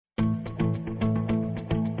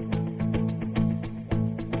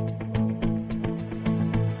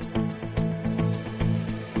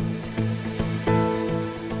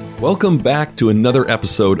Welcome back to another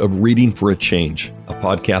episode of Reading for a Change, a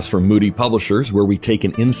podcast from Moody Publishers where we take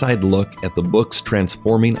an inside look at the books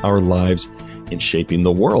transforming our lives and shaping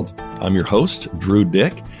the world. I'm your host, Drew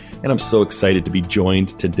Dick, and I'm so excited to be joined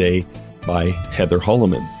today by Heather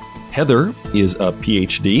Holleman. Heather is a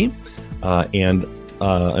PhD and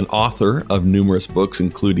an author of numerous books,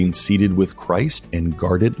 including Seated with Christ and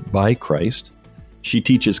Guarded by Christ. She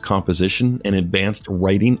teaches composition and advanced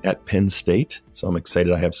writing at Penn State, so I'm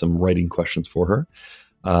excited I have some writing questions for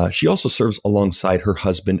her. She also serves alongside her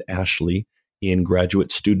husband, Ashley, in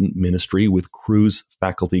graduate student ministry with Cruise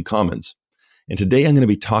Faculty Commons. And today I'm going to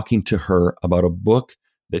be talking to her about a book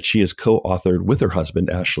that she has co-authored with her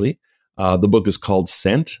husband, Ashley. The book is called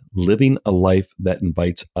Sent, Living a Life That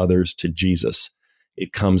Invites Others to Jesus.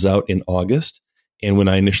 It comes out in August. And when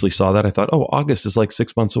I initially saw that, I thought, oh, August is like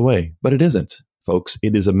 6 months away. But it isn't, folks.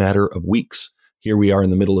 It is a matter of weeks. Here we are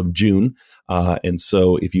in the middle of June. And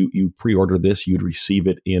so if you pre-order this, you'd receive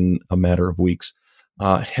it in a matter of weeks.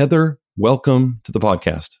 Heather, welcome to the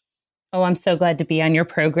podcast. Oh, I'm so glad to be on your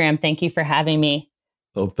program. Thank you for having me.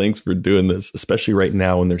 Oh, thanks for doing this, especially right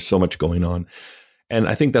now when there's so much going on. And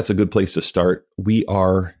I think that's a good place to start. We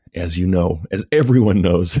are, as you know, as everyone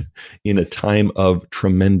knows, in a time of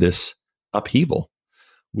tremendous upheaval.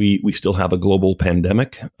 We still have a global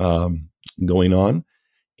pandemic going on.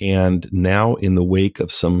 And now in the wake of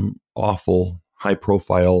some awful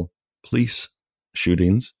high-profile police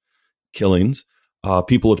shootings, killings,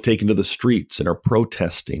 people have taken to the streets and are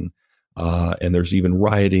protesting. And there's even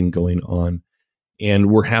rioting going on. And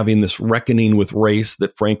we're having this reckoning with race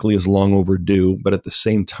that frankly is long overdue. But at the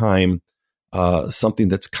same time, something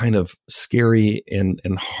that's kind of scary and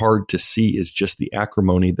hard to see is just the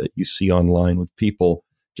acrimony that you see online with people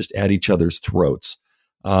just at each other's throats.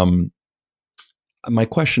 My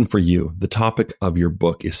question for you, the topic of your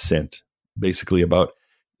book is Sent, basically about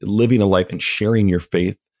living a life and sharing your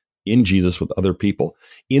faith in Jesus with other people.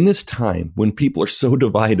 In this time when people are so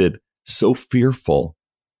divided, so fearful,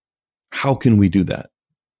 how can we do that?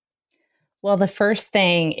 Well, the first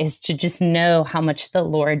thing is to just know how much the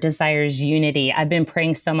Lord desires unity. I've been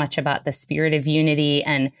praying so much about the spirit of unity.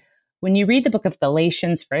 And when you read the book of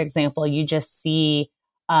Galatians, for example, you just see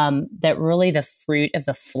that really the fruit of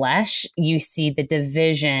the flesh, you see the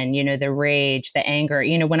division, the rage, the anger.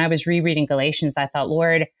 When I was rereading Galatians, I thought,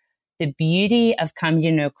 Lord, the beauty of coming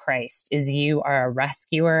to know Christ is you are a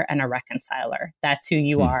rescuer and a reconciler. That's who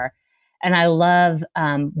you are. And I love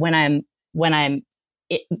when I'm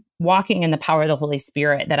walking in the power of the Holy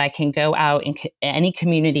Spirit, that I can go out in any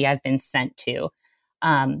community I've been sent to.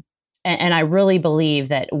 And I really believe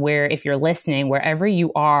that if you're listening, wherever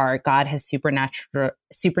you are, God has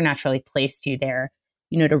supernaturally placed you there,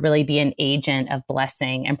 to really be an agent of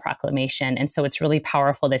blessing and proclamation. And so it's really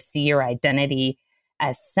powerful to see your identity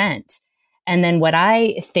as sent. And then what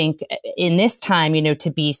I think in this time,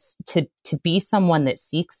 to be someone that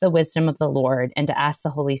seeks the wisdom of the Lord and to ask the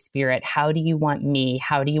Holy Spirit, how do you want me?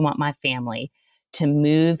 How do you want my family to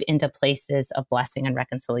move into places of blessing and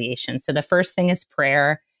reconciliation? So the first thing is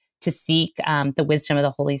prayer, to seek the wisdom of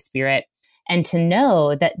the Holy Spirit, and to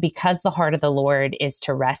know that because the heart of the Lord is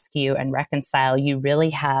to rescue and reconcile, you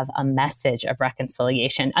really have a message of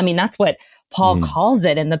reconciliation. I mean, that's what Paul calls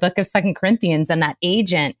it in the book of 2 Corinthians, and that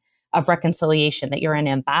agent of reconciliation, that you're an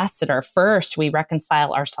ambassador. First, we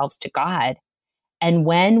reconcile ourselves to God. And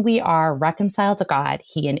when we are reconciled to God,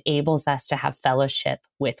 he enables us to have fellowship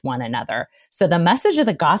with one another. So the message of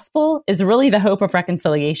the gospel is really the hope of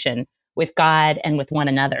reconciliation with God and with one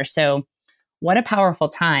another. So what a powerful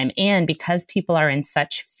time. And because people are in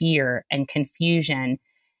such fear and confusion,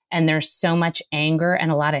 and there's so much anger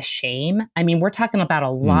and a lot of shame. I mean, we're talking about a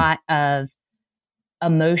lot of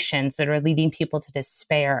emotions that are leading people to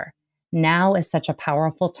despair. Now is such a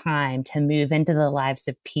powerful time to move into the lives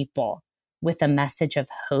of people with a message of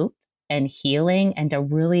hope and healing, and to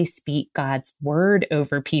really speak God's word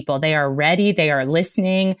over people. They are ready. They are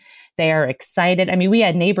listening. They are excited. I mean, we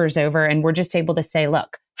had neighbors over and we're just able to say,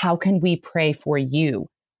 look, how can we pray for you?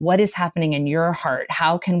 What is happening in your heart?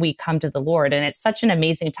 How can we come to the Lord? And it's such an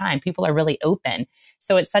amazing time. People are really open.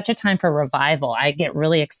 So it's such a time for revival. I get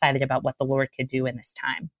really excited about what the Lord could do in this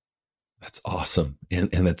time. That's awesome. And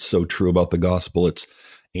that's so true about the gospel. It's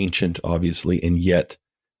ancient, obviously, and yet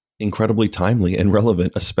incredibly timely and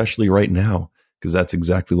relevant, especially right now, because that's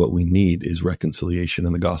exactly what we need is reconciliation,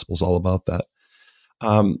 and the gospel is all about that.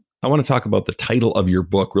 I want to talk about the title of your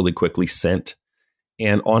book really quickly, Sent.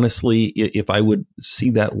 And honestly, if I would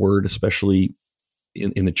see that word, especially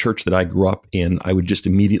in the church that I grew up in, I would just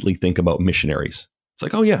immediately think about missionaries. It's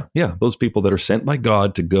like, oh yeah, those people that are sent by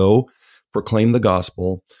God to go proclaim the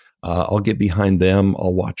gospel. I'll get behind them.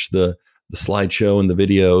 I'll watch the slideshow and the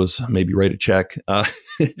videos, maybe write a check.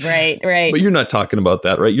 Right. But you're not talking about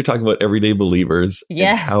that, right? You're talking about everyday believers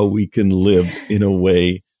and how we can live in a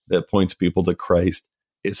way that points people to Christ.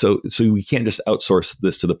 So we can't just outsource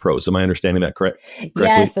this to the pros. Am I understanding that correctly?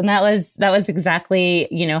 Yes, and that was exactly,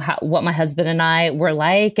 what my husband and I were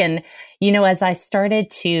like. And, as I started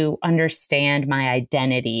to understand my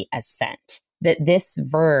identity as sent, that this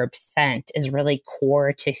verb sent is really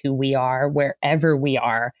core to who we are, wherever we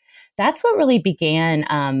are. That's what really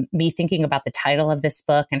began me thinking about the title of this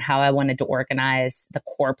book and how I wanted to organize the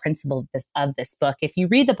core principle of this book. If you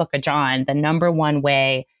read the book of John, the number one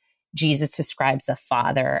way Jesus describes the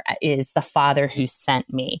Father is the Father who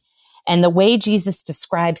sent me. And the way Jesus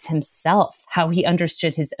describes himself, how he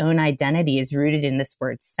understood his own identity, is rooted in this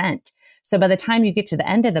word sent. So by the time you get to the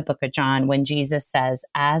end of the book of John, when Jesus says,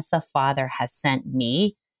 as the Father has sent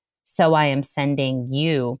me, so I am sending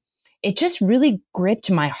you, it just really gripped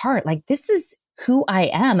my heart. Like, this is who I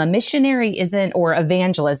am. A missionary isn't, or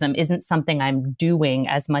evangelism isn't something I'm doing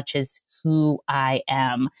as much as who I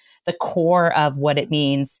am, the core of what it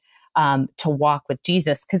means to walk with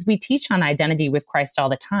Jesus, because we teach on identity with Christ all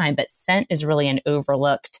the time, but sent is really an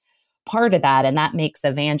overlooked part of that. And that makes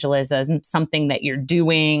evangelism something that you're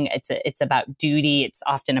doing. It's about duty. It's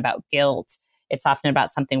often about guilt. It's often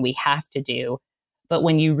about something we have to do. But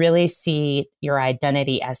when you really see your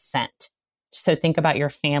identity as sent, so think about your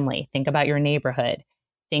family, think about your neighborhood,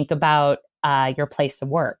 think about your place of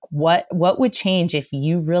work. What would change if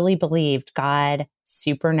you really believed God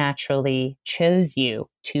supernaturally chose you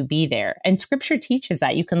to be there? And scripture teaches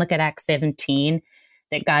that. You can look at Acts 17,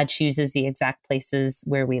 that God chooses the exact places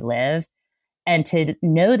where we live, and to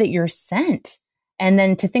know that you're sent. And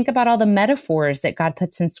then to think about all the metaphors that God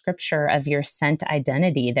puts in scripture of your sent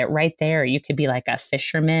identity, that right there, you could be like a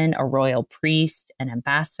fisherman, a royal priest, an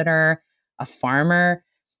ambassador, a farmer.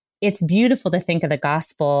 It's beautiful to think of the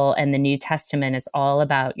gospel and the New Testament as all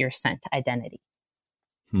about your sent identity.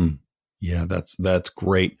 Yeah, that's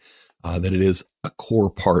great. That it is a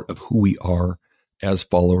core part of who we are as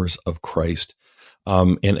followers of Christ.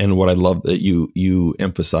 And what I love that you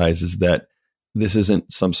emphasize is that this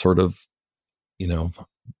isn't some sort of,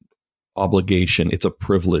 obligation. It's a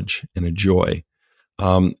privilege and a joy.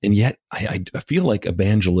 And yet I feel like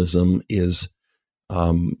evangelism is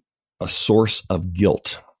a source of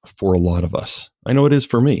guilt for a lot of us. I know it is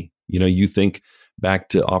for me. You think back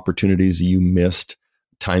to opportunities you missed,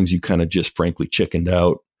 times you kind of just frankly chickened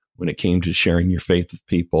out when it came to sharing your faith with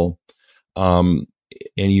people. And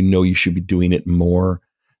you should be doing it more.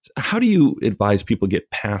 How do you advise people get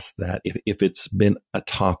past that if it's been a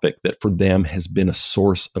topic that for them has been a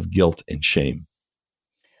source of guilt and shame?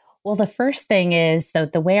 Well, the first thing is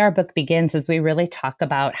that the way our book begins is we really talk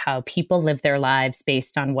about how people live their lives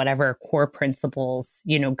based on whatever core principles,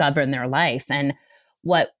 govern their life. And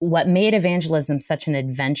what made evangelism such an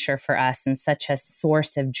adventure for us and such a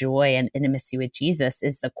source of joy and intimacy with Jesus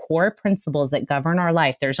is the core principles that govern our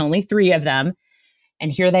life. There's only 3 of them.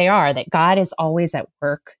 And here they are, that God is always at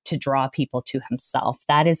work to draw people to himself.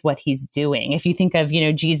 That is what he's doing. If you think of,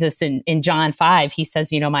 Jesus in John 5, he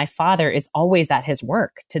says, my Father is always at his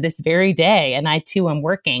work to this very day, and I too am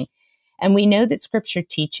working. And we know that scripture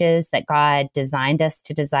teaches that God designed us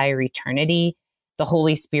to desire eternity. The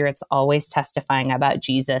Holy Spirit's always testifying about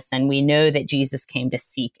Jesus. And we know that Jesus came to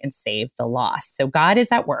seek and save the lost. So God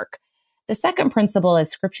is at work. The second principle is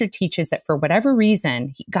scripture teaches that for whatever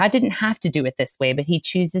reason, God didn't have to do it this way, but he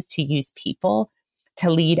chooses to use people to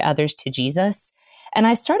lead others to Jesus. And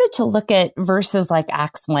I started to look at verses like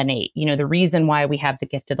Acts 1:8. The reason why we have the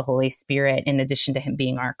gift of the Holy Spirit, in addition to him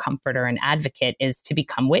being our comforter and advocate, is to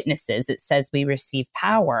become witnesses. It says we receive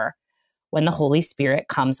power when the Holy Spirit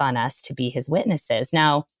comes on us to be his witnesses.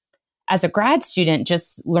 Now, as a grad student,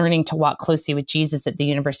 just learning to walk closely with Jesus at the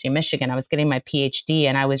University of Michigan, I was getting my PhD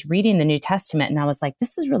and I was reading the New Testament and I was like,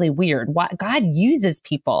 this is really weird. God uses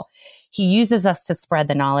people. He uses us to spread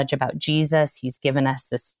the knowledge about Jesus. He's given us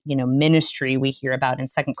this, ministry we hear about in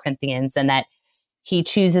 2 Corinthians, and that he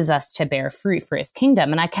chooses us to bear fruit for his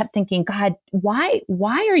kingdom. And I kept thinking, God, why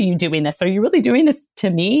are you doing this? Are you really doing this to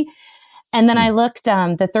me? And then I looked,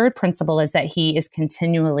 the third principle is that he is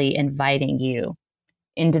continually inviting you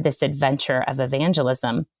into this adventure of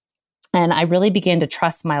evangelism. And I really began to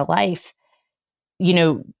trust my life,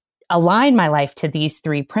 align my life to these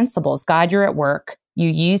 3 principles. God, you're at work. You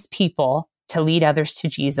use people to lead others to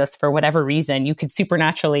Jesus for whatever reason. You could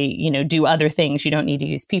supernaturally, do other things. You don't need to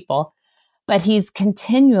use people. But he's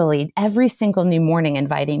continually, every single new morning,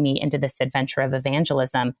 inviting me into this adventure of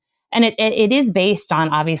evangelism. And it is based on,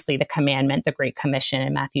 obviously, the commandment, the Great Commission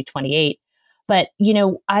in Matthew 28. But,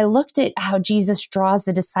 I looked at how Jesus draws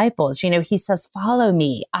the disciples. He says, follow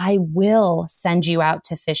me. I will send you out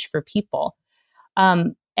to fish for people.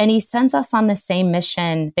 And he sends us on the same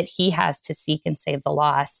mission that he has to seek and save the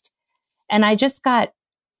lost. And I just got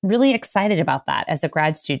really excited about that as a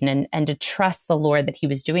grad student and to trust the Lord that he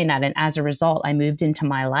was doing that. And as a result, I moved into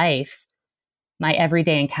my life, my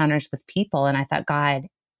everyday encounters with people. And I thought, God,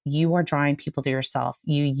 you are drawing people to yourself.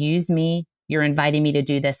 You use me. You're inviting me to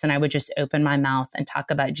do this. And I would just open my mouth and talk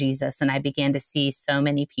about Jesus. And I began to see so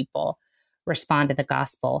many people respond to the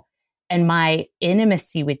gospel. And my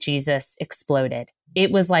intimacy with Jesus exploded.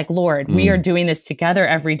 It was like, Lord, we are doing this together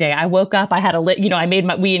every day. I woke up, I had a list,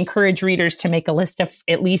 we encourage readers to make a list of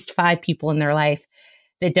at least 5 people in their life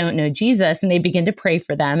that don't know Jesus, and they begin to pray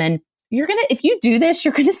for them. And if you do this,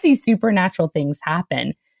 you're going to see supernatural things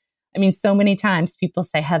happen. I mean, so many times people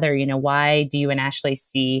say, Heather, why do you and Ashley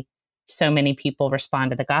see so many people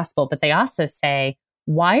respond to the gospel? But they also say,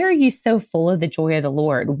 why are you so full of the joy of the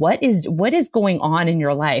Lord? What is going on in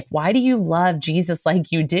your life? Why do you love Jesus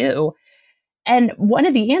like you do? And one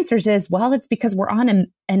of the answers is, well, it's because we're on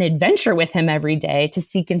an adventure with him every day to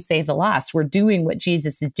seek and save the lost. We're doing what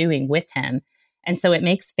Jesus is doing with him. And so it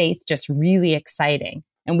makes faith just really exciting.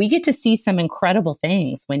 And we get to see some incredible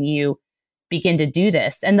things when you begin to do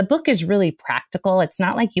this. And the book is really practical. It's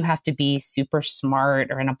not like you have to be super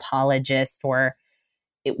smart or an apologist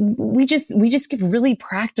we just give really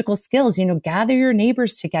practical skills. Gather your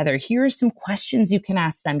neighbors together. Here are some questions you can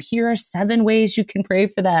ask them. Here are 7 ways you can pray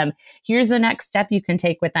for them. Here's the next step you can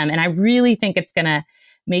take with them. And I really think it's going to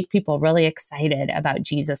make people really excited about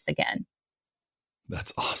Jesus again.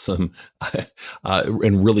 That's awesome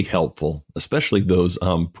and really helpful, especially those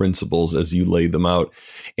principles as you lay them out.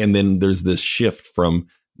 And then there's this shift from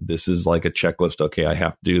this is like a checklist. Okay, I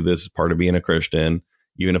have to do this as part of being a Christian,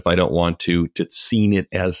 even if I don't want to seeing it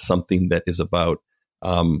as something that is about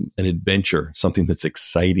an adventure, something that's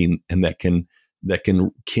exciting and that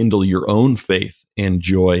can kindle your own faith and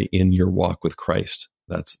joy in your walk with Christ.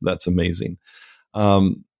 That's amazing.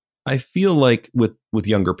 I feel like with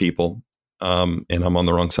younger people, and I'm on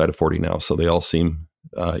the wrong side of 40 now, so they all seem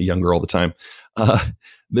younger all the time.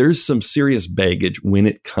 There's some serious baggage when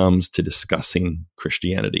it comes to discussing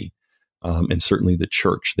Christianity. And certainly the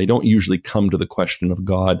church. They don't usually come to the question of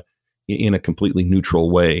God in a completely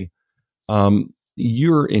neutral way.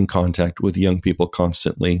 You're in contact with young people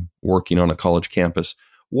constantly working on a college campus.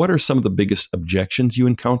 What are some of the biggest objections you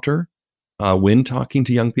encounter when talking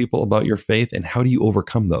to young people about your faith, and how do you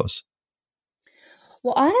overcome those?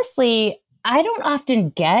 Well, honestly, I don't often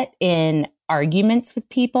get in arguments with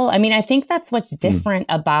people. I mean, I think that's what's different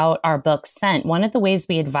about our book, Sent. One of the ways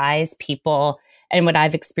we advise people, and what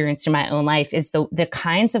I've experienced in my own life, is the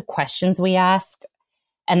kinds of questions we ask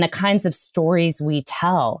and the kinds of stories we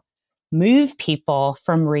tell move people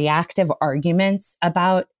from reactive arguments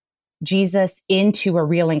about Jesus into a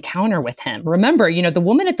real encounter with him. Remember, the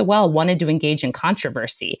woman at the well wanted to engage in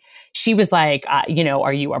controversy. She was like, are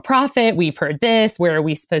you a prophet? We've heard this. Where are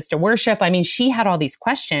we supposed to worship? I mean, she had all these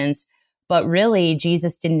questions, but really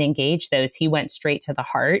Jesus didn't engage those. He went straight to the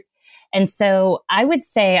heart. And so I would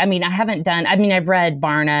say, I've read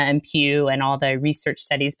Barna and Pew and all the research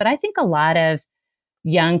studies, but I think a lot of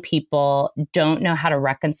young people don't know how to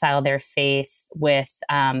reconcile their faith with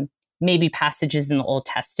maybe passages in the Old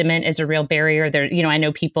Testament is a real barrier. There, I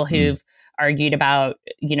know people who've argued about,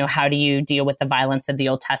 how do you deal with the violence of the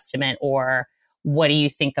Old Testament, or what do you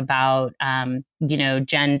think about,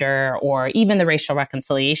 gender, or even the racial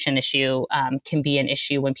reconciliation issue can be an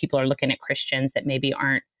issue when people are looking at Christians that maybe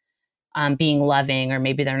aren't being loving, or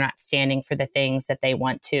maybe they're not standing for the things that they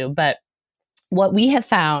want to. But what we have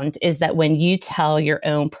found is that when you tell your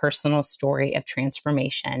own personal story of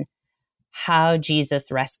transformation, how Jesus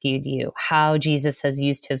rescued you, how Jesus has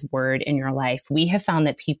used his word in your life, we have found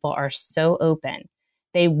that people are so open.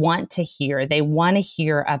 They want to hear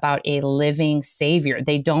about a living Savior.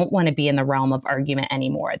 They don't want to be in the realm of argument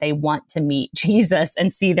anymore. They want to meet Jesus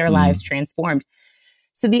and see their lives transformed.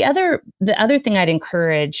 So the other thing I'd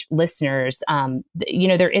encourage listeners,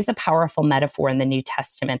 there is a powerful metaphor in the New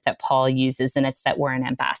Testament that Paul uses, and it's that we're an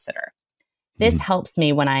ambassador. This helps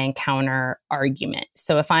me when I encounter argument.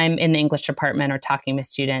 So if I'm in the English department or talking with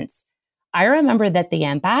students, I remember that the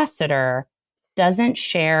ambassador doesn't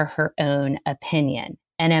share her own opinion.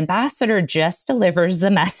 An ambassador just delivers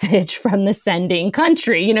the message from the sending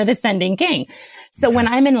country, the sending king. So when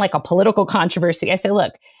I'm in like a political controversy, I say,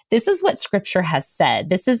 look, this is what scripture has said.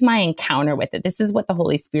 This is my encounter with it. This is what the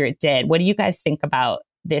Holy Spirit did. What do you guys think about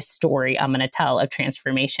this story I'm going to tell of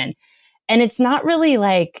transformation? And it's not really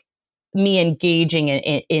like me engaging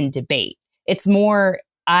in debate. It's more,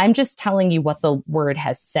 I'm just telling you what the word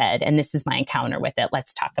has said, and this is my encounter with it.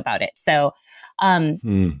 Let's talk about it. So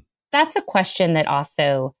that's a question that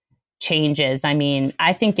also changes. I mean,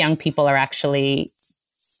 I think young people are actually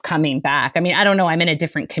coming back. I mean, I don't know. I'm in a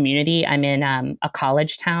different community. I'm in a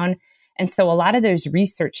college town. And so a lot of those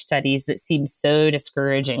research studies that seem so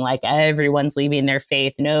discouraging, like everyone's leaving their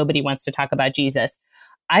faith, nobody wants to talk about Jesus,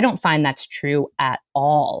 I don't find that's true at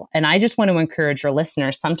all. And I just want to encourage your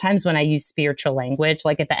listeners. Sometimes when I use spiritual language,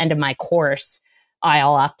 like at the end of my course,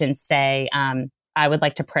 I'll often say, I would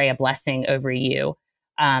like to pray a blessing over you.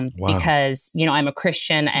 Wow. Because, I'm a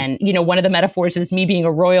Christian, and, one of the metaphors is me being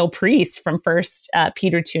a royal priest from First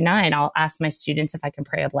Peter 2:9. I'll ask my students if I can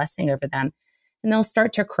pray a blessing over them, and they'll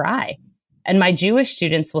start to cry. And my Jewish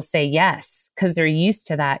students will say yes, because they're used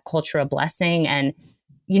to that culture of blessing. And,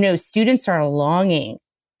 students are longing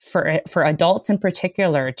for adults in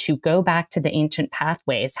particular to go back to the ancient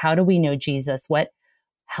pathways. How do we know Jesus? What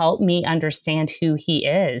helped me understand who he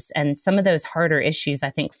is? And some of those harder issues, I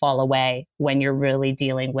think, fall away when you're really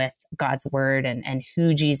dealing with God's word and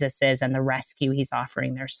who Jesus is and the rescue he's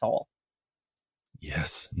offering their soul.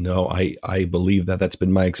 Yes. No, I believe that. That's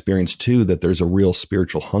been my experience too, that there's a real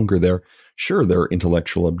spiritual hunger there. Sure, there are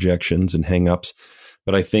intellectual objections and hangups,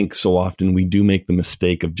 but I think so often we do make the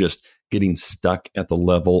mistake of just getting stuck at the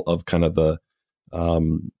level of kind of the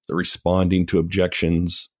responding to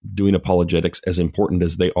objections, doing apologetics, as important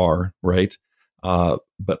as they are, right? But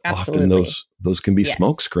Absolutely. often those can be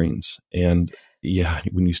smoke screens. And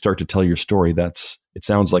when you start to tell your story, it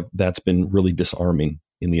sounds like that's been really disarming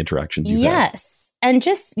in the interactions you've had. Yes. And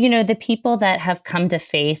just, the people that have come to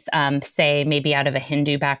faith, say maybe out of a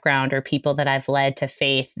Hindu background, or people that I've led to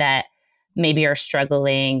faith that maybe are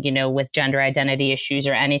struggling, with gender identity issues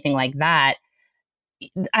or anything like that.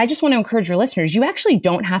 I just want to encourage your listeners, you actually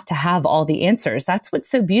don't have to have all the answers. That's what's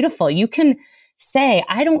so beautiful. You can say,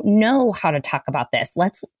 I don't know how to talk about this.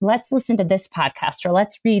 Let's listen to this podcast, or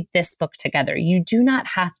let's read this book together. You do not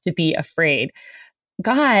have to be afraid.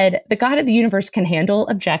 God, the God of the universe, can handle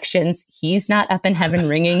objections. He's not up in heaven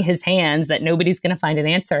wringing his hands that nobody's going to find an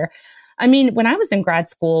answer. I mean, when I was in grad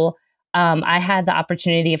school, I had the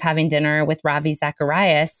opportunity of having dinner with Ravi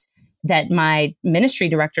Zacharias, that my ministry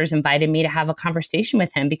directors invited me to have a conversation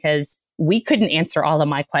with him because we couldn't answer all of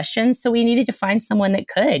my questions. So we needed to find someone that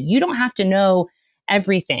could. You don't have to know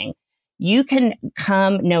everything. You can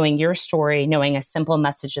come knowing your story, knowing a simple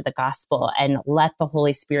message of the gospel, and let the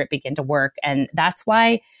Holy Spirit begin to work. And that's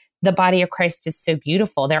why the body of Christ is so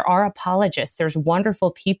beautiful. There are apologists. There's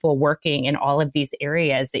wonderful people working in all of these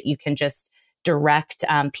areas that you can just direct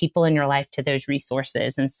people in your life to those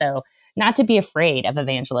resources. And so not to be afraid of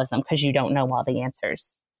evangelism because you don't know all the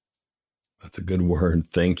answers. That's a good word.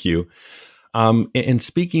 Thank you. And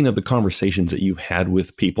speaking of the conversations that you've had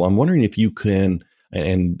with people, I'm wondering if you can,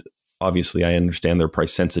 and obviously I understand there are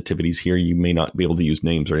price sensitivities here. You may not be able to use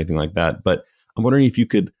names or anything like that, but I'm wondering if you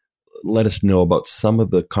could let us know about some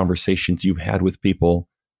of the conversations you've had with people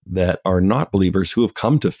that are not believers who have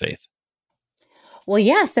come to faith. Well,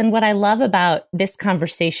 yes. And what I love about this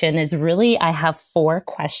conversation is really, I have 4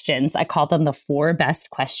 questions. I call them the 4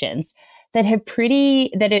 best questions that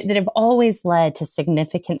have always led to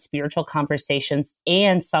significant spiritual conversations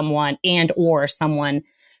and someone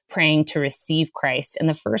praying to receive Christ. And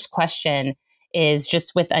the first question is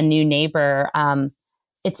just with a new neighbor.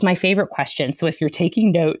 It's my favorite question. So if you're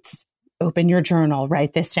taking notes, open your journal,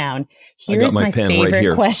 write this down. Here's my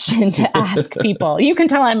favorite question to ask people. You can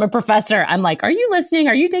tell I'm a professor. I'm like, are you listening?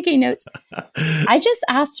 Are you taking notes? I just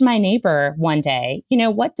asked my neighbor one day,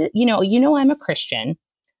 I'm a Christian.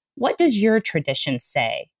 What does your tradition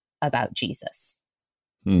say about Jesus?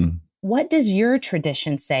 What does your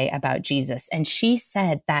tradition say about Jesus? And she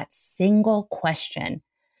said that single question,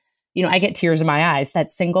 I get tears in my eyes.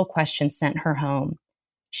 That single question sent her home.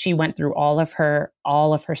 She went through all of her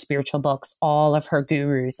spiritual books, all of her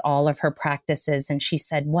gurus, all of her practices. And she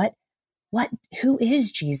said, who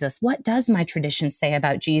is Jesus? What does my tradition say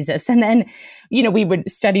about Jesus? And then, we would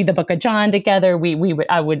study the book of John together.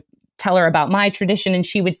 I would tell her about my tradition, and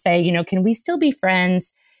she would say, can we still be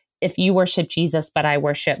friends if you worship Jesus, but I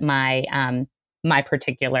worship my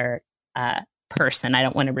particular person? I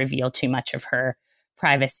don't want to reveal too much of her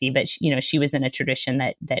privacy, but she was in a tradition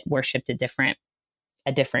that worshiped a different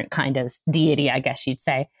kind of deity, I guess you'd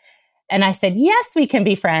say. And I said, yes, we can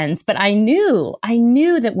be friends. But I knew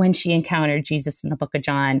that when she encountered Jesus in the book of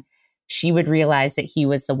John, she would realize that he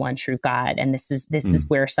was the one true God. And this is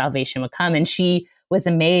where salvation would come. And she was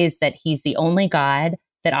amazed that he's the only God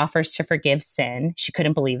that offers to forgive sin. She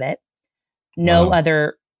couldn't believe it. No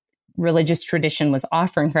other religious tradition was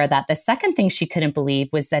offering her that. The second thing she couldn't believe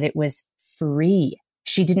was that it was free.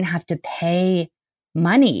 She didn't have to pay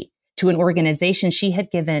money to an organization. She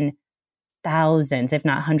had given thousands, if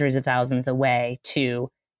not hundreds of thousands away to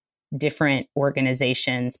different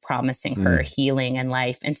organizations promising her healing and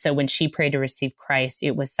life. And so when she prayed to receive Christ,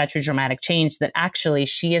 it was such a dramatic change that actually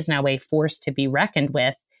she is now a force to be reckoned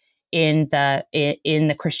with in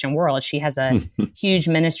the Christian world. She has a huge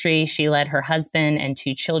ministry. She led her husband and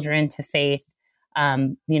 2 children to faith.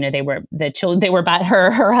 Her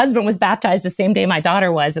husband was baptized the same day my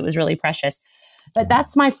daughter was. It was really precious. But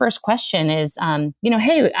that's my first question is,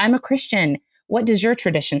 hey, I'm a Christian. What does your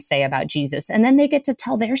tradition say about Jesus? And then they get to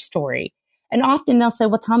tell their story. And often they'll say,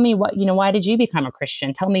 well, tell me why did you become a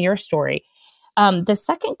Christian? Tell me your story. The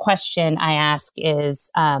second question I ask is,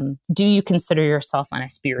 do you consider yourself on a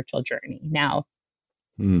spiritual journey now?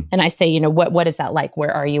 And I say, what is that like?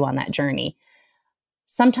 Where are you on that journey?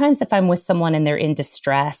 Sometimes if I'm with someone and they're in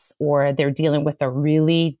distress or they're dealing with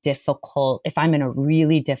if I'm in a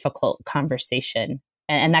really difficult conversation,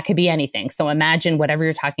 and that could be anything. So imagine whatever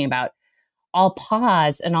you're talking about, I'll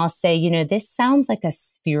pause and I'll say, this sounds like a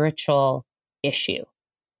spiritual issue.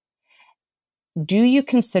 Do you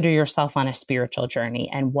consider yourself on a spiritual journey?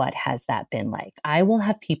 And what has that been like? I will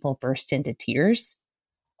have people burst into tears.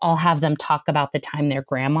 I'll have them talk about the time their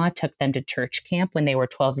grandma took them to church camp when they were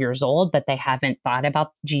 12 years old, but they haven't thought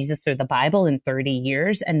about Jesus or the Bible in 30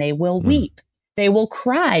 years, and they will weep. They will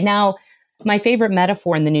cry. Now, my favorite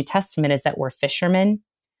metaphor in the New Testament is that we're fishermen.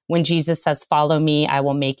 When Jesus says, follow me, I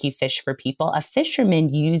will make you fish for people, a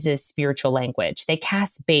fisherman uses spiritual language. They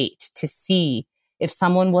cast bait to see if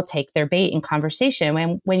someone will take their bait in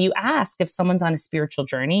conversation. When you ask if someone's on a spiritual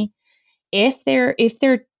journey, if their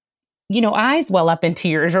eyes well up in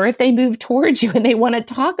tears, or if they move towards you and they want to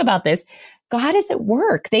talk about this, God is at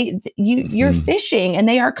work. You're fishing and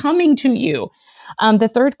they are coming to you. The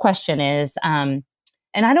third question is,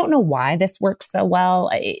 and I don't know why this works so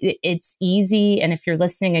well. It's easy. And if you're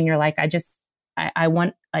listening and you're like, I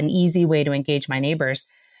want an easy way to engage my neighbors.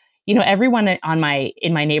 Everyone in my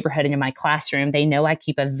neighborhood and in my classroom, they know I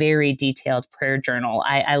keep a very detailed prayer journal.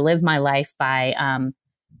 I live my life by,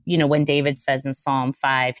 when David says in Psalm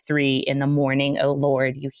 5:3, in the morning, O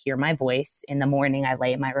Lord, you hear my voice. In the morning, I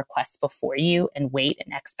lay my requests before you and wait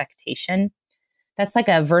in expectation. That's like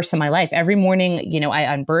a verse in my life. Every morning, I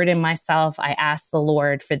unburden myself. I ask the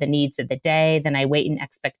Lord for the needs of the day. Then I wait in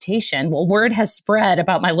expectation. Well, word has spread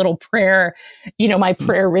about my little prayer, my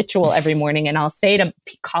prayer ritual every morning. And I'll say to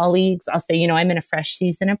colleagues, I'm in a fresh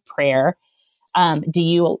season of prayer. Do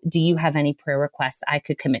you have any prayer requests I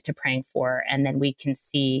could commit to praying for? And then we can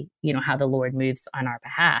see, how the Lord moves on our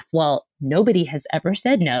behalf. Well, nobody has ever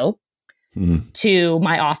said no to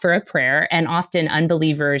my offer of prayer. And often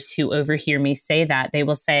unbelievers who overhear me say that, they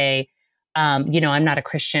will say, I'm not a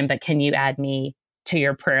Christian, but can you add me to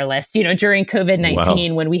your prayer list? During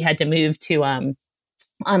COVID-19, when we had to move to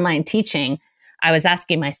online teaching, I was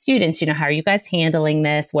asking my students, how are you guys handling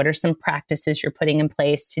this? What are some practices you're putting in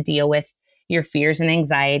place to deal with your fears and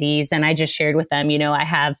anxieties? And I just shared with them, I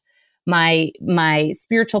have my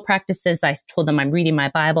spiritual practices. I told them I'm reading my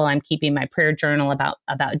Bible. I'm keeping my prayer journal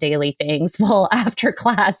about daily things. Well, after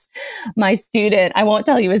class, my student, I won't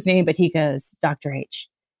tell you his name, but he goes, Dr. H,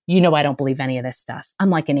 I don't believe any of this stuff. I'm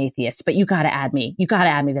like an atheist, but you got to add me. You got to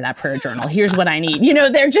add me to that prayer journal. Here's what I need.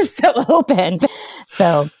 They're just so open.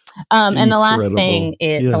 So, and the last thing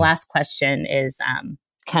is, the last question is,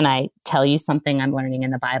 can I tell you something I'm learning in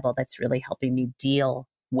the Bible that's really helping me deal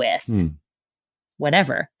with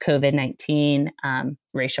whatever, COVID-19,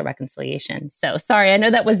 racial reconciliation? So sorry, I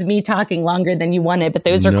know that was me talking longer than you wanted, but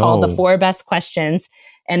those are called the 4 best questions.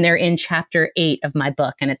 And they're in chapter 8 of my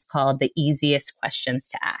book. And it's called The Easiest Questions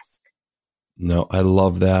to Ask. No, I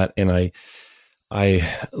love that. And I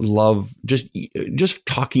love just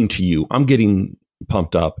talking to you. I'm getting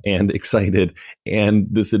pumped up and excited. And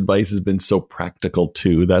this advice has been so practical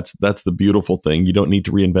too. That's the beautiful thing. You don't need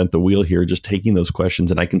to reinvent the wheel here, just taking those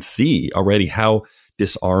questions. And I can see already how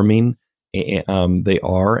disarming they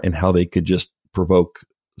are and how they could just provoke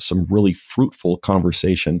some really fruitful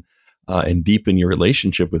conversation and deepen your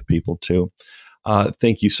relationship with people too.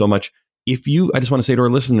 Thank you so much. I just want to say to our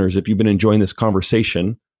listeners, if you've been enjoying this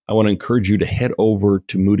conversation, I want to encourage you to head over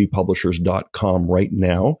to moodypublishers.com right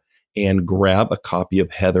now and grab a copy of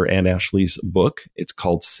Heather and Ashley's book. It's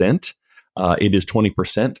called Sent. It is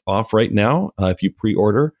 20% off right now if you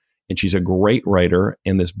pre-order. And she's a great writer,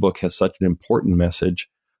 and this book has such an important message.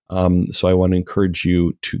 So I want to encourage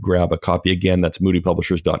you to grab a copy. Again, that's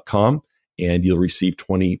moodypublishers.com, and you'll receive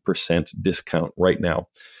 20% discount right now.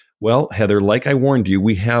 Well, Heather, like I warned you,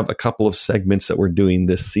 we have a couple of segments that we're doing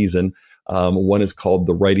this season. One is called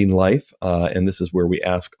The Writing Life, and this is where we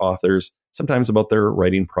ask authors sometimes about their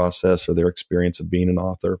writing process or their experience of being an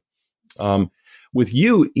author. With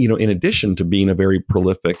you, in addition to being a very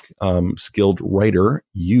prolific, skilled writer,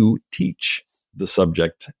 you teach the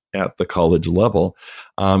subject at the college level.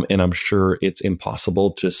 And I'm sure it's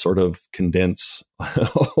impossible to sort of condense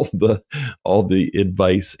all the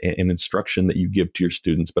advice and instruction that you give to your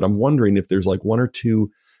students. But I'm wondering if there's like one or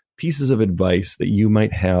two pieces of advice that you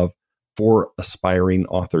might have for aspiring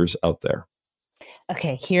authors out there.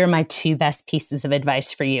 Okay, here are my two best pieces of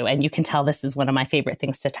advice for you. And you can tell this is one of my favorite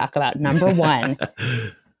things to talk about. Number one,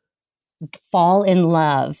 fall in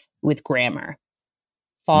love with grammar.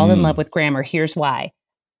 Fall in love with grammar. Here's why.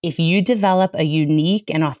 If you develop a unique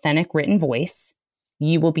and authentic written voice,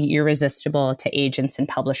 you will be irresistible to agents and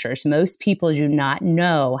publishers. Most people do not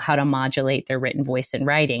know how to modulate their written voice in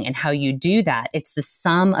writing. And how you do that, it's the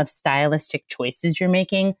sum of stylistic choices you're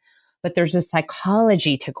making, but there's a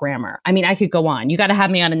psychology to grammar. I mean, I could go on. You got to have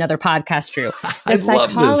me on another podcast, Drew. The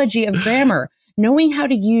psychology of grammar, knowing how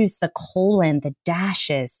to use the colon, the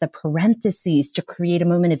dashes, the parentheses to create a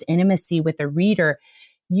moment of intimacy with the reader.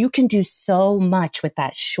 You can do so much with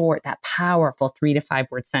that short, that powerful 3 to 5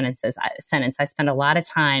 word sentence. I spend a lot of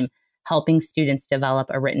time helping students develop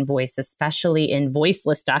a written voice, especially in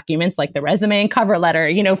voiceless documents like the resume and cover letter,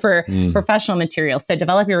 for professional materials. So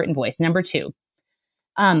develop your written voice. Number 2,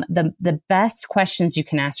 the best questions you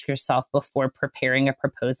can ask yourself before preparing a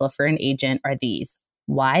proposal for an agent are these.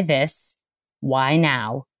 Why this? Why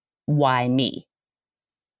now? Why me?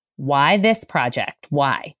 Why this project?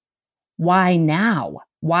 Why? Why now?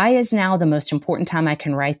 Why is now the most important time I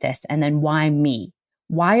can write this? And then why me?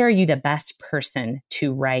 Why are you the best person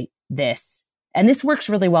to write this? And this works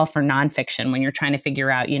really well for nonfiction when you're trying to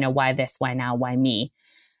figure out, why this, why now, why me?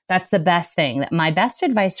 That's the best thing. My best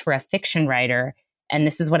advice for a fiction writer, and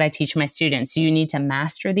this is what I teach my students, you need to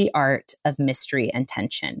master the art of mystery and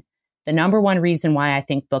tension. The number one reason why I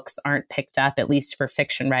think books aren't picked up, at least for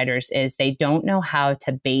fiction writers, is they don't know how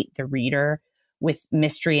to bait the reader with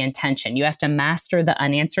mystery and tension. You have to master the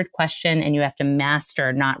unanswered question, and you have to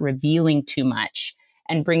master not revealing too much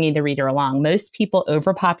and bringing the reader along. Most people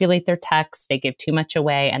overpopulate their text. They give too much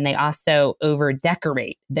away, and they also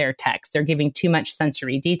over-decorate their text. They're giving too much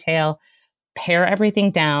sensory detail. Pare everything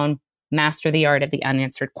down, master the art of the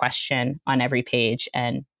unanswered question on every page,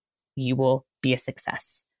 and you will be a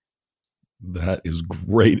success. That is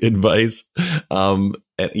great advice. And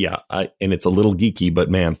it's a little geeky, but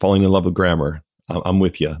man, falling in love with grammar. I'm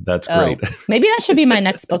with you. That's great. Maybe that should be my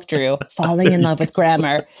next book, Drew. Falling in Love with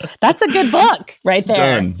Grammar. That's a good book right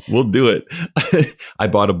there. Done. We'll do it. I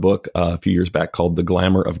bought a book a few years back called The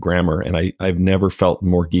Glamour of Grammar, and I've never felt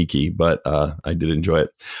more geeky, but I did enjoy it.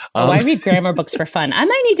 I read grammar books for fun. I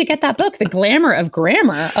might need to get that book, The Glamour of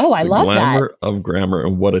Grammar. Oh, I love that. Glamour of Grammar.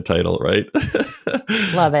 And what a title, right?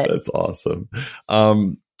 Love it. That's awesome.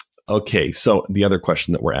 Okay. So the other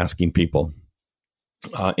question that we're asking people,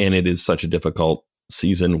 and it is such a difficult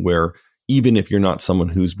season where even if you're not someone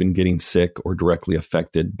who's been getting sick or directly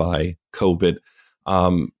affected by COVID,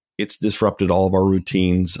 it's disrupted all of our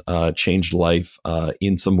routines, changed life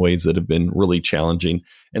in some ways that have been really challenging.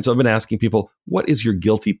 And so I've been asking people, what is your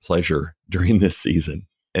guilty pleasure during this season?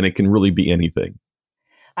 And it can really be anything.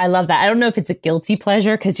 I love that. I don't know if it's a guilty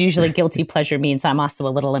pleasure, because usually guilty pleasure means I'm also a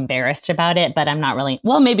little embarrassed about it, but I'm not really.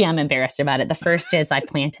 Well, maybe I'm embarrassed about it. The first is I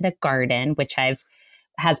planted a garden, which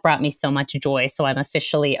has brought me so much joy. So I'm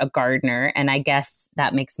officially a gardener, and I guess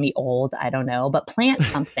that makes me old. I don't know, but plant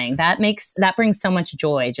something that brings so much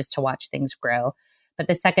joy just to watch things grow. But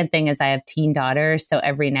the second thing is I have teen daughters. So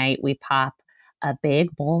every night we pop a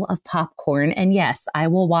big bowl of popcorn. And yes, I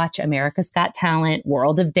will watch America's Got Talent,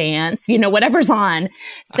 World of Dance, whatever's on.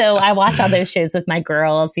 So I watch all those shows with my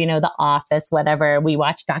girls, The Office, whatever. We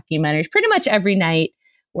watch documentaries pretty much every night.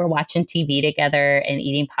 We're watching TV together and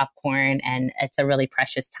eating popcorn, and it's a really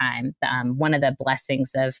precious time. One of the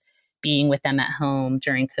blessings of being with them at home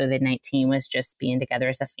during COVID-19 was just being together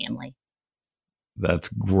as a family. That's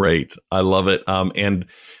great. I love it. And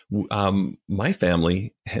my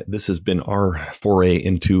family, this has been our foray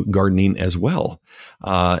into gardening as well.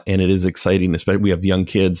 And it is exciting, especially we have young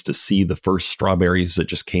kids, to see the first strawberries that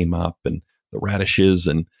just came up and the radishes,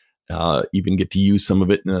 and even get to use some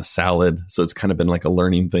of it in a salad. So it's kind of been like a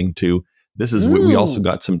learning thing too. This is we also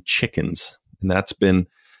got some chickens, and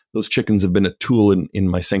those chickens have been a tool in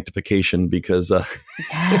my sanctification because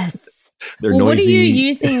yes, they're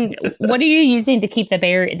noisy. What are you using to keep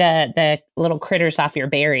the little critters off your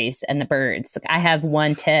berries and the birds? I have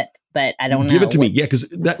one tip, but I don't know. Give it to me. Yeah. Cause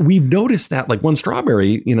we've noticed that like one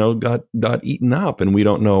strawberry, got eaten up, and we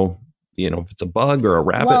don't know, if it's a bug or a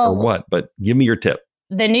rabbit or what, but give me your tip.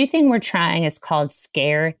 The new thing we're trying is called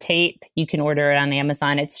Scare Tape. You can order it on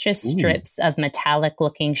Amazon. It's just strips of metallic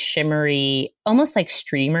looking shimmery, almost like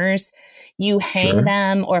streamers. You hang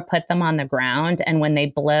them or put them on the ground. And when they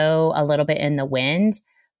blow a little bit in the wind,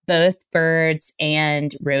 both birds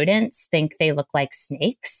and rodents think they look like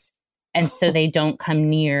snakes. And so they don't come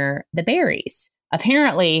near the berries.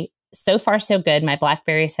 Apparently, so far so good. My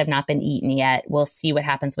blackberries have not been eaten yet. We'll see what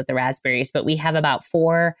happens with the raspberries. But we have about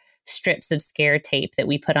 4 strips of Scare Tape that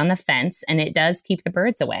we put on the fence, and it does keep the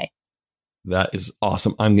birds away. That is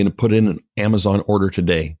awesome. I'm going to put in an Amazon order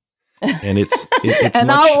today. And it's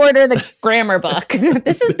and I'll order the grammar book.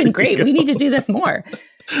 This has been great. We need to do this more.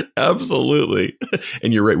 Absolutely.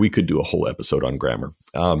 And you're right. We could do a whole episode on grammar.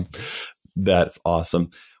 That's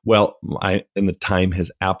awesome. Well, and the time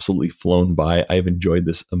has absolutely flown by. I've enjoyed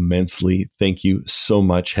this immensely. Thank you so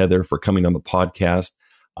much, Heather, for coming on the podcast.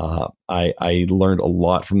 I learned a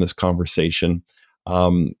lot from this conversation.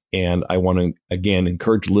 And I want to, again,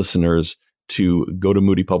 encourage listeners to go to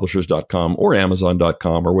moodypublishers.com or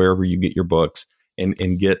amazon.com or wherever you get your books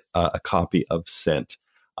and get a copy of Sent.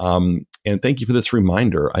 And thank you for this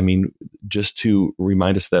reminder. I mean, just to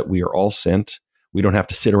remind us that we are all sent. We don't have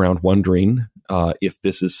to sit around wondering if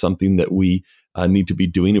this is something that we need to be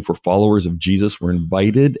doing. If we're followers of Jesus, we're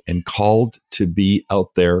invited and called to be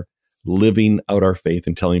out there living out our faith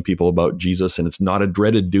and telling people about Jesus. And it's not a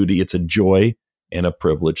dreaded duty. It's a joy and a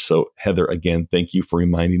privilege. So Heather, again, thank you for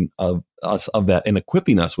reminding us of that and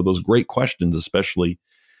equipping us with those great questions, especially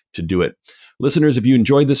to do it. Listeners, if you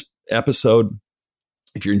enjoyed this episode,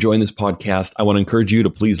 if you're enjoying this podcast, I want to encourage you to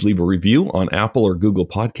please leave a review on Apple or Google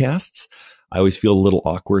Podcasts. I always feel a little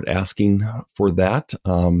awkward asking for that.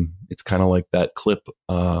 It's kind of like that clip,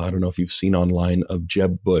 I don't know if you've seen online, of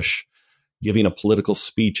Jeb Bush giving a political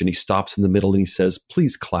speech, and he stops in the middle and he says,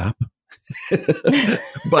 "Please clap."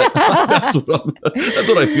 But that's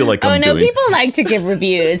what I feel like I'm doing. People like to give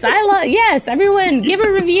reviews. Yes, everyone give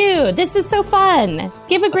a review. This is so fun.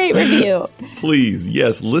 Give a great review. Please,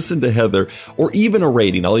 yes, listen to Heather, or even a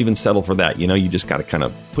rating. I'll even settle for that. You just got to kind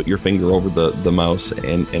of put your finger over the mouse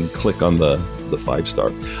and click on the 5-star.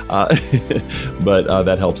 But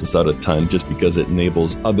that helps us out a ton, just because it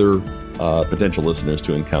enables other potential listeners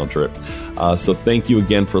to encounter it. So thank you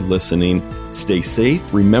again for listening. Stay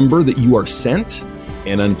safe. Remember that you are sent.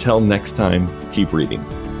 And until next time, keep reading.